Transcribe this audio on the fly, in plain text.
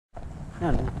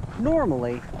Now,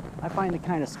 normally, I find the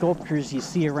kind of sculptures you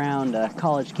see around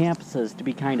college campuses to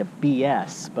be kind of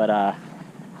BS, but I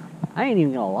ain't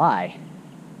even gonna lie.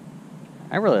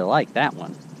 I really like that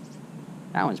one.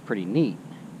 That one's pretty neat.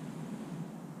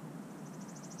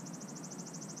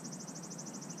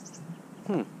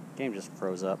 Game just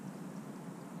froze up.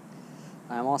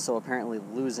 I'm also apparently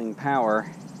losing power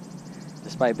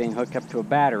despite being hooked up to a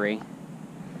battery.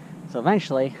 So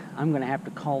eventually, I'm gonna have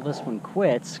to call this one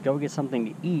quits, go get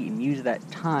something to eat, and use that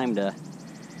time to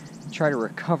try to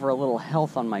recover a little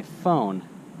health on my phone.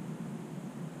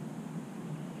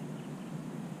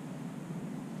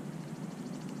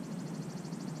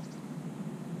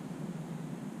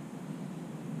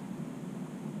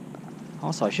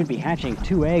 Also, I should be hatching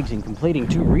 2 eggs and completing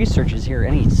 2 researches here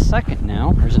any second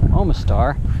now. There's an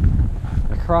Omastar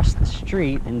across the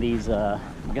street in these, I'm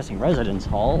guessing, residence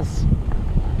halls.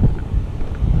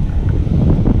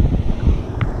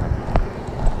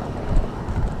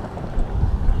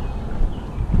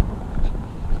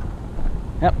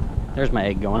 Yep, there's my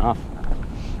egg going off.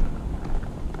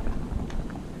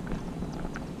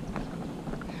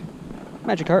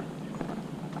 Magikarp.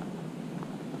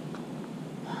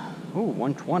 Ooh,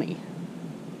 120.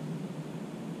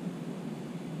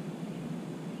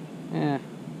 Eh,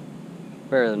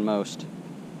 better than most.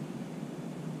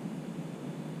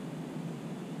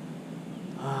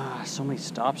 So many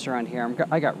stops around here.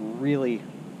 I got really,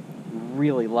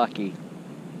 really lucky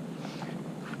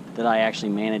that I actually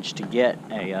managed to get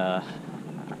I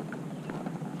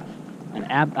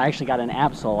actually got an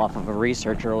Absol off of a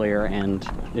research earlier, and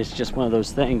it's just one of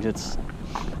those things. It's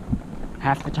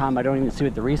half the time I don't even see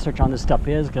what the research on this stuff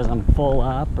is because I'm full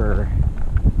up or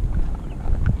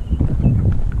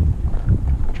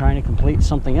trying to complete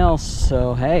something else.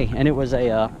 So hey, and it was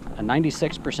a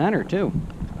 96%er too.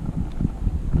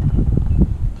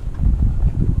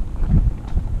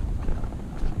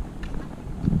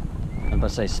 I'm about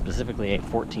to say specifically a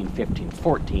 14, 15,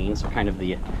 14, so kind of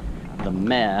the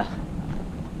meh.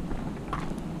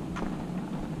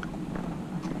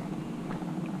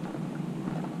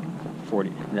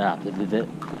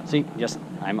 See, just,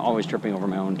 I'm always tripping over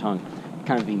my own tongue.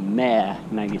 Kind of the meh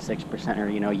 96%, or,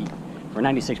 you know, for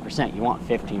 96%, you want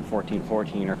 15, 14,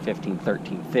 14, or 15,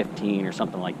 13, 15, or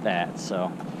something like that, so.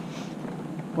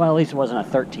 Well, at least it wasn't a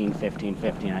 13, 15,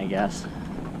 15, I guess.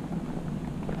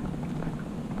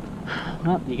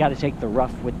 Well, you gotta take the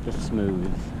rough with the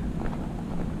smooth.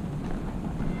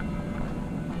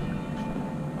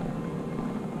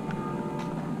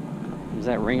 Is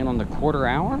that ringing on the quarter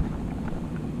hour?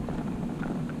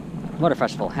 Water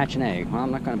Festival, hatch an egg. Well, I'm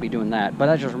not going to be doing that, but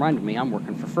that just reminded me I'm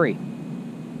working for free.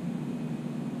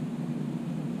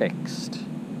 Fixed.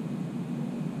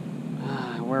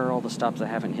 Where are all the stops I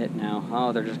haven't hit now?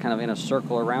 Oh, they're just kind of in a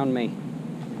circle around me.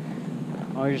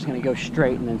 Oh, you're just going to go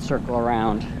straight and then circle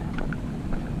around.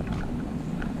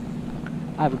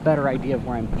 I have a better idea of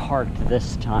where I'm parked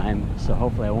this time, so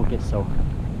hopefully I won't get so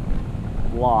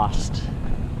lost.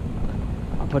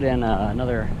 I'll put in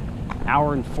another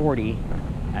hour and 40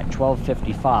 at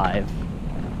 12:55,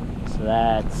 so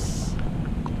that's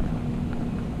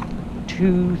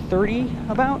 2:30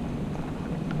 about?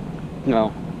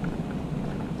 No,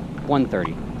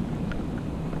 1:30.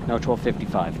 No,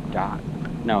 12:55.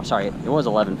 No, sorry, it was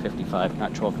 11:55,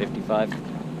 not 12:55.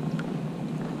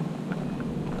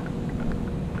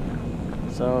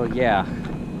 So yeah,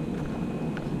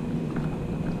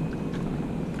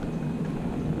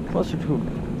 closer to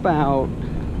about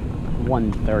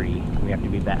 1:30 we have to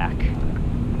be back.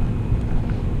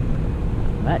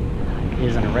 That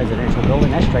isn't a residential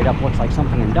building. That straight up looks like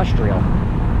something industrial.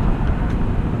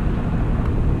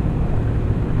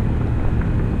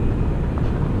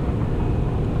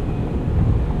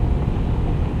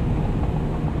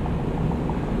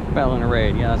 Battle in a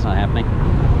raid. Yeah, that's not happening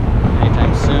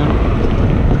anytime soon.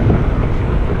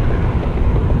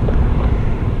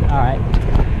 Alright,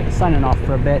 signing off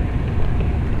for a bit.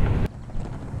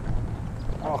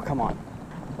 Oh, come on.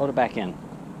 Load it back in.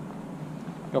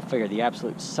 Go figure, the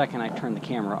absolute second I turn the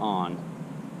camera on,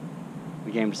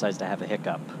 the game decides to have a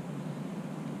hiccup.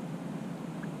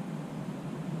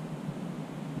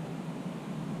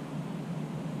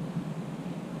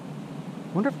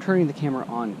 I wonder if turning the camera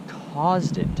on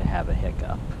caused it to have a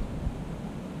hiccup.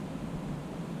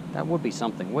 That would be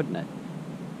something, wouldn't it?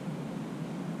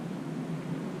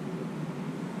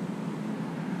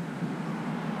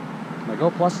 My Go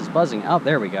Plus is buzzing. Oh,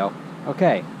 there we go.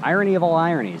 Okay, irony of all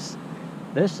ironies.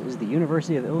 This is the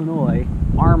University of Illinois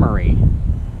Armory.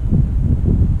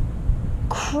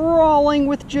 Crawling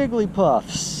with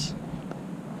Jigglypuffs.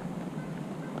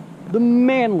 The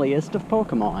manliest of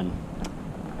Pokemon.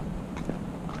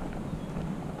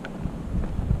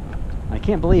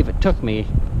 can't believe it took me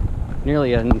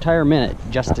nearly an entire minute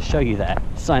just to show you that.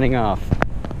 Signing off.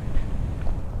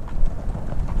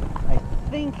 I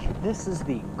think this is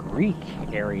the Greek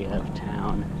area of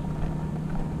town.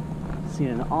 Seen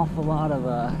an awful lot of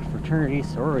fraternity,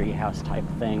 sorority house type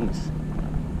things.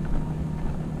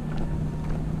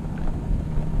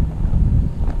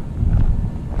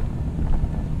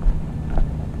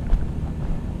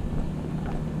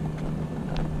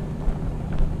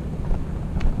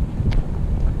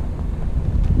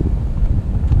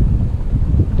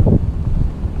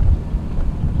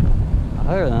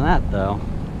 Other than that, though,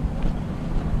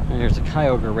 there's a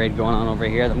Kyogre raid going on over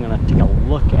here that I'm going to take a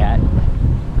look at.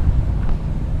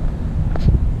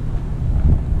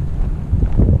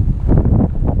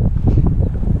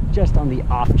 Just on the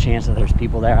off chance that there's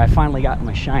people there. I finally got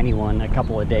my shiny one a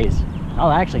couple of days. Oh,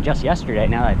 actually just yesterday,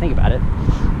 now that I think about it.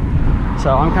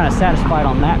 So I'm kind of satisfied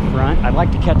on that front. I'd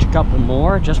like to catch a couple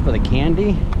more just for the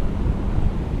candy,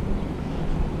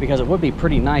 because it would be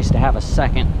pretty nice to have a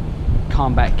second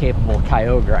combat capable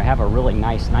Kyogre. I have a really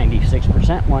nice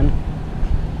 96% one.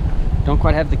 Don't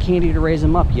quite have the candy to raise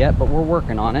him up yet, but we're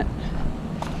working on it.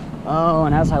 Oh,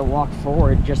 and as I walk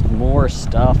forward, just more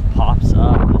stuff pops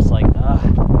up. It's like,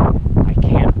 I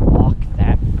can't walk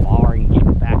that far and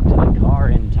get back to the car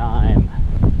in time.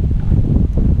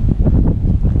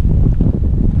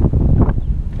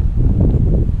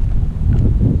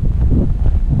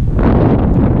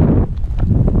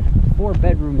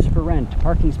 Bedrooms for rent,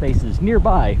 parking spaces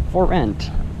nearby for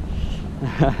rent.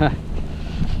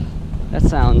 That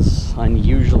sounds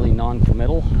unusually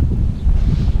non-committal.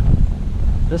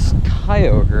 This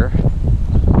Kyogre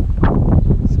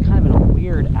is kind of in a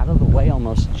weird, out of the way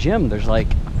almost gym. There's like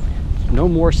no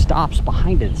more stops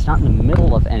behind it. It's not in the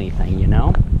middle of anything, you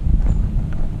know?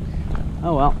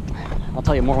 Oh well, I'll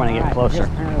tell you more when I get closer.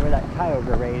 Just apparently where that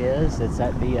Kyogre raid is, it's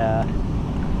at the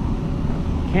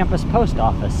campus post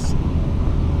office.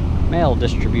 Mail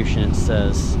distribution, it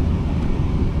says.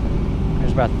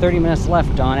 There's about 30 minutes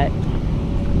left on it.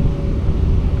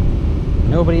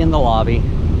 Nobody in the lobby.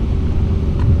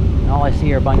 And all I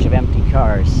see are a bunch of empty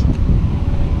cars.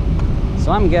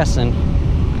 So I'm guessing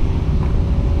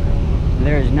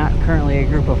there is not currently a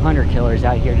group of hunter killers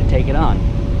out here to take it on.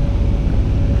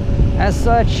 As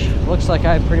such, looks like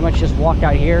I pretty much just walk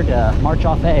out here to march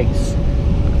off eggs.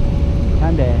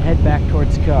 Time to head back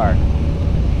towards the car.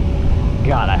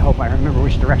 God, I hope I remember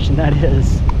which direction that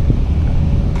is.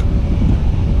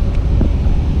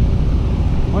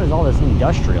 What is all this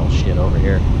industrial shit over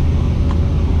here?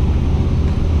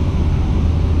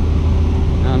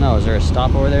 I don't know, is there a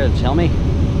stop over there to tell me?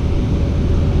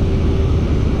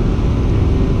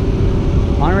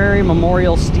 Honorary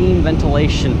Memorial Steam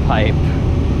Ventilation Pipe.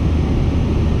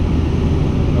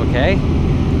 Okay.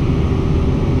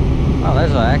 Wow,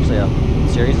 there's actually a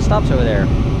series of stops over there.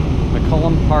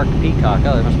 McCullum Park Peacock.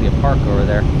 Oh, there must be a park over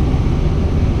there.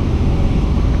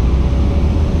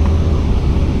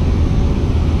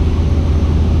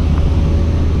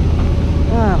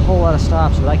 A whole lot of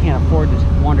stops, but I can't afford to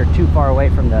wander too far away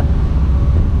from the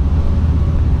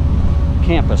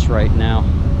campus right now.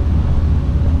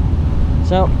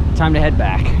 So, time to head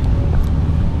back.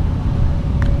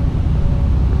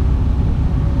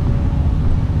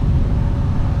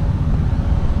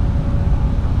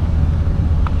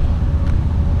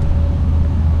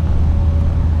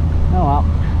 Oh well,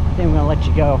 I think I'm gonna let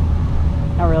you go.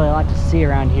 Not really a lot to see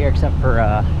around here except for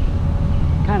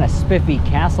kind of spiffy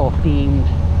castle themed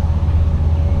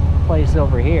place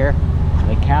over here.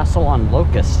 The Castle on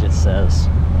Locust, it says.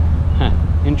 Huh,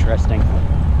 interesting.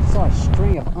 Saw a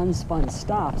string of unspun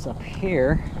stops up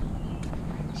here.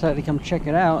 Decided to come check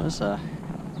it out. It's a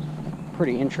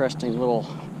pretty interesting little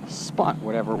spot,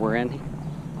 whatever we're in.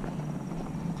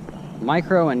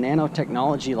 Micro and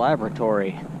Nanotechnology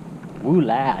Laboratory. Woo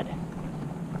lad.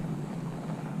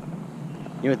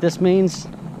 You know what this means?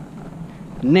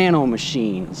 Nano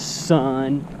machines,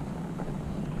 son.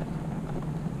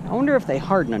 I wonder if they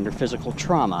harden under physical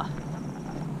trauma.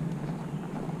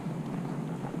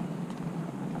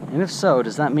 And if so,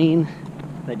 does that mean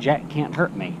that Jack can't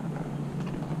hurt me?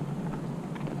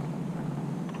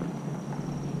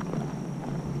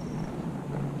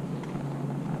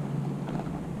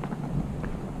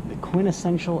 The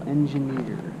quintessential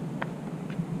engineer.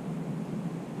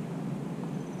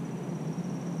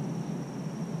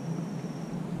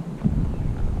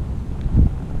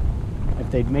 If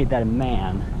they'd made that a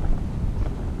man,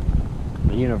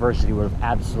 the university would have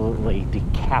absolutely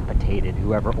decapitated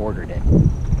whoever ordered it.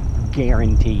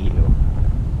 Guarantee you.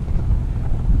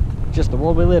 Just the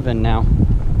world we live in now.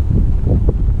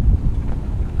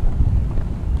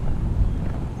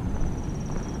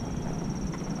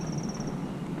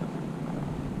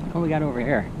 What do we got over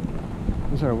here?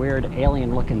 Some sort of weird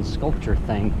alien-looking sculpture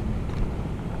thing.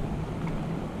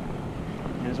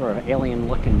 And a sort of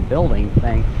alien-looking building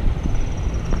thing.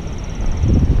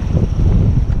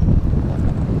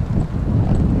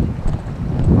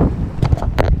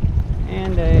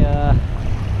 And a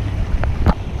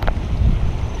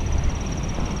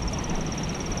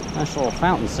nice little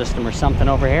fountain system or something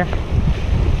over here.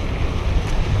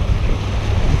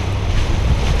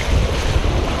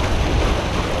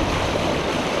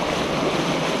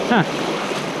 Huh.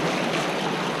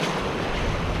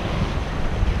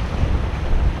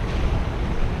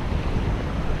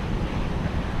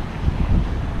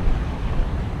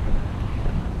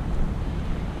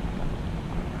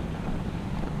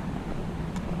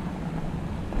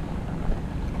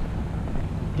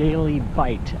 Daily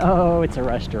Bite. Oh, it's a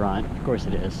restaurant. Of course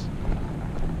it is.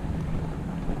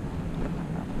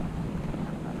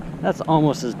 That's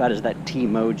almost as bad as that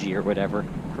T-moji or whatever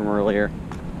from earlier.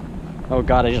 Oh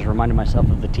god, I just reminded myself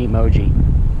of the T-moji.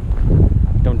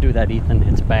 Don't do that, Ethan.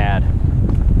 It's bad.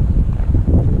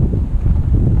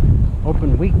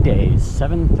 Open weekdays,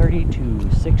 7:30 to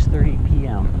 6:30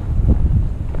 p.m.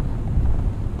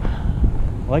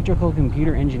 Electrical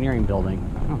Computer Engineering Building.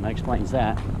 Oh, that explains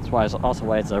that. That's why it's also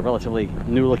why it's a relatively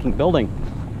new-looking building.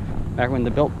 Back when they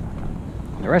built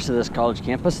the rest of this college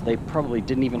campus, they probably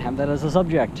didn't even have that as a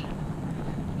subject.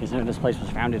 Because this place was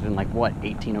founded in, like, what,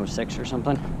 1806 or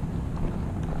something?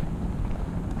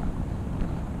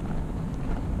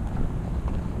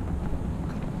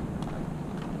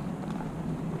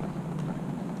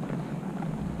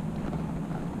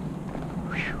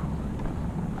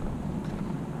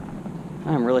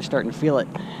 I'm really starting to feel it.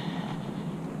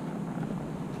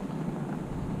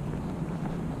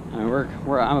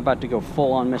 I'm about to go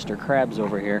full on Mr. Krabs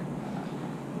over here.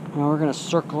 Now we're gonna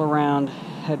circle around,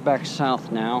 head back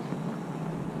south now.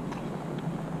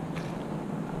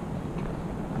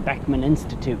 Beckman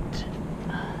Institute.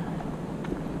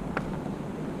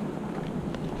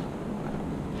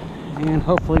 And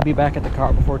hopefully be back at the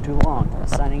car before too long.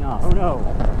 Signing off. Oh no!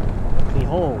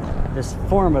 Behold, this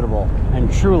formidable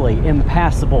and truly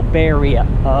impassable barrier.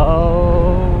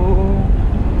 Oh!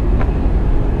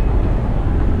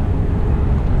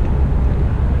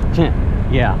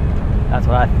 Yeah, that's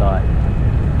what I thought.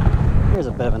 Here's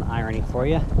a bit of an irony for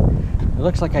you. It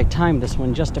looks like I timed this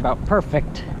one just about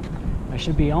perfect. I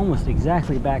should be almost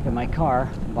exactly back at my car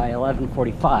by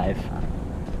 11:45.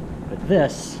 But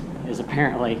this is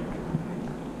apparently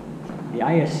the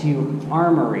ISU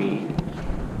Armory,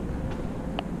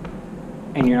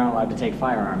 and you're not allowed to take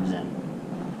firearms in.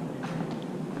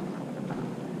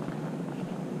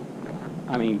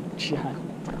 I mean,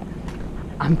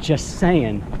 I'm just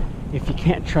saying, if you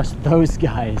can't trust those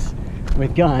guys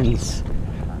with guns,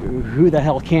 who the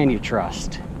hell can you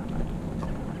trust?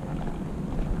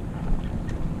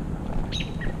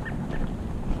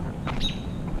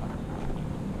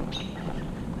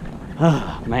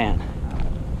 Oh, man.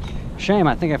 Shame,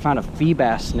 I think I found a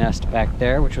feebas nest back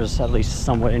there, which was at least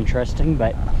somewhat interesting,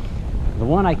 but the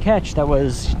one I catch that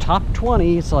was top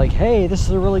 20, it's like, hey, this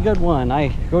is a really good one.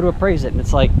 I go to appraise it, and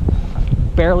it's like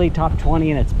barely top 20,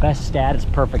 and its best stat is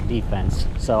perfect defense.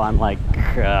 So I'm like,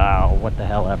 oh, what the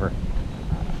hell ever.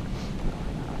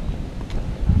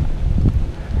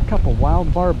 A couple wild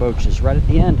barboaches right at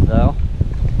the end, though.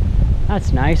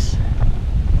 That's nice.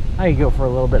 I could go for a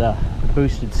little bit of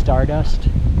boosted stardust.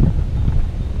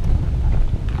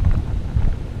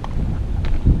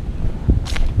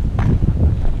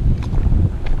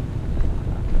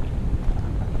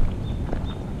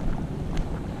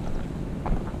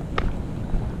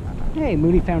 Hey,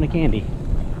 Moody found a candy.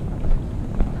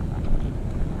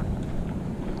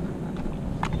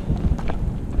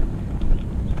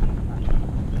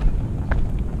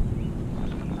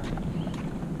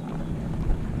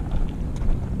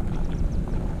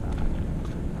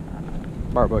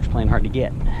 Barboach playing hard to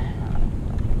get.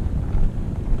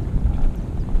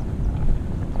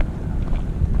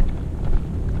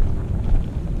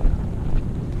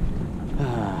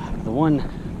 The one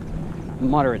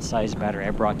moderate-sized battery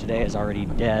I brought today is already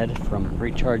dead from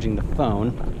recharging the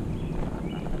phone.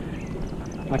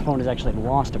 My phone has actually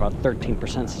lost about 13%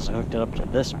 since I hooked it up to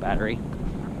this battery.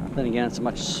 Then again, it's a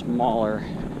much smaller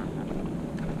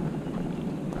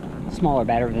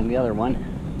battery than the other one,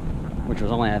 which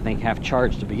was only, I think, half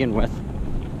charged to begin with.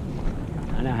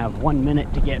 I now have 1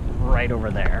 minute to get right over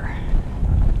there.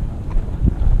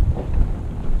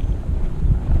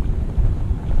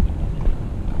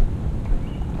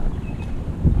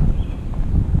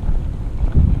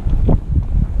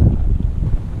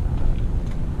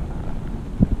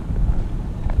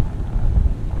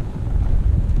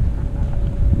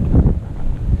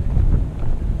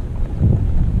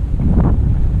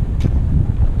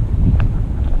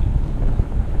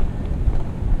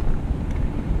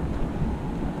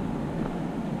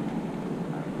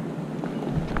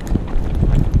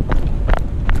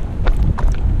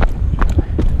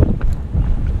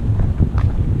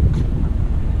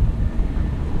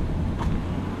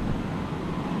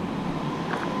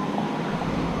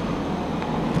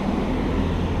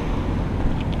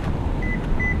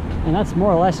 And that's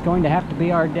more or less going to have to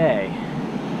be our day.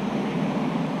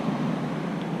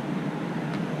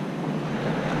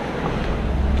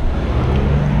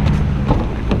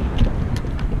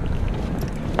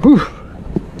 Whew.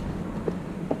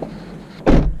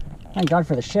 Thank God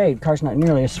for the shade. Car's not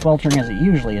nearly as sweltering as it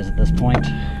usually is at this point.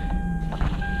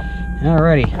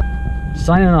 Alrighty,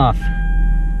 signing off.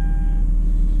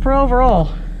 For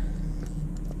overall,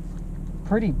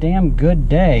 pretty damn good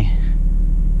day.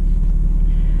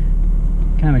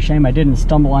 Kind of a shame I didn't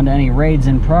stumble onto any raids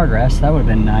in progress. That would have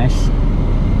been nice.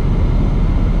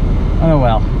 Oh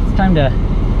well, it's time to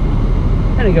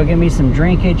go get me some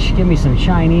drinkage, get me some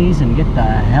Chinese, and get the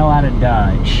hell out of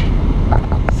Dodge.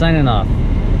 Signing off.